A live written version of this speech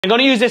I'm going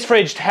to use this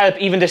fridge to help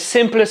even the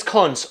simplest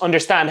cunts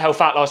understand how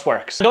fat loss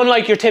works. And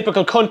unlike your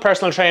typical cunt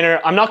personal trainer,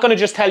 I'm not going to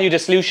just tell you the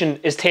solution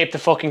is tape the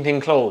fucking thing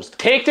closed.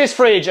 Take this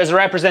fridge as a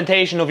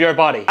representation of your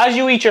body. As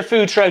you eat your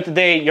food throughout the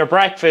day, your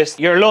breakfast,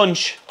 your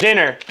lunch,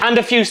 dinner, and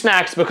a few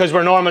snacks, because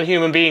we're normal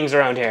human beings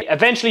around here,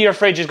 eventually your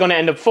fridge is going to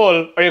end up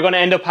full, or you're going to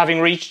end up having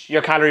reached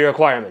your calorie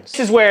requirements.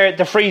 This is where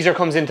the freezer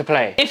comes into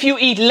play. If you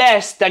eat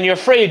less than your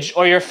fridge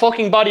or your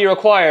fucking body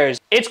requires,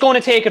 it's going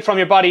to take it from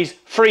your body's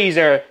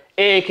freezer,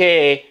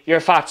 aka your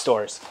fat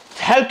stores,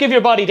 to help give your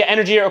body the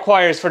energy it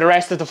requires for the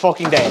rest of the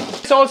fucking day.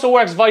 This also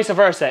works vice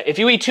versa. If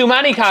you eat too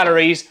many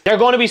calories, they're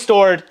going to be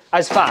stored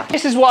as fat.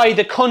 This is why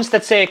the cunts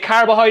that say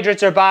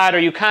carbohydrates are bad or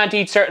you can't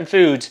eat certain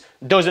foods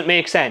doesn't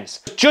make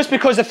sense. Just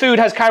because the food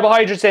has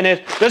carbohydrates in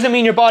it doesn't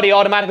mean your body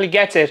automatically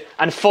gets it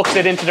and fucks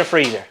it into the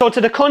freezer. So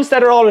to the cunts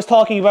that are always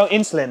talking about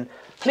insulin,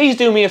 please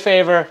do me a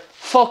favor,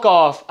 fuck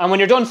off, and when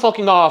you're done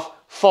fucking off,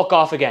 fuck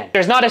off again.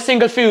 There's not a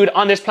single food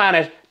on this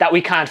planet that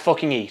we can't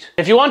fucking eat.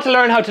 If you want to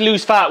learn how to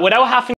lose fat without having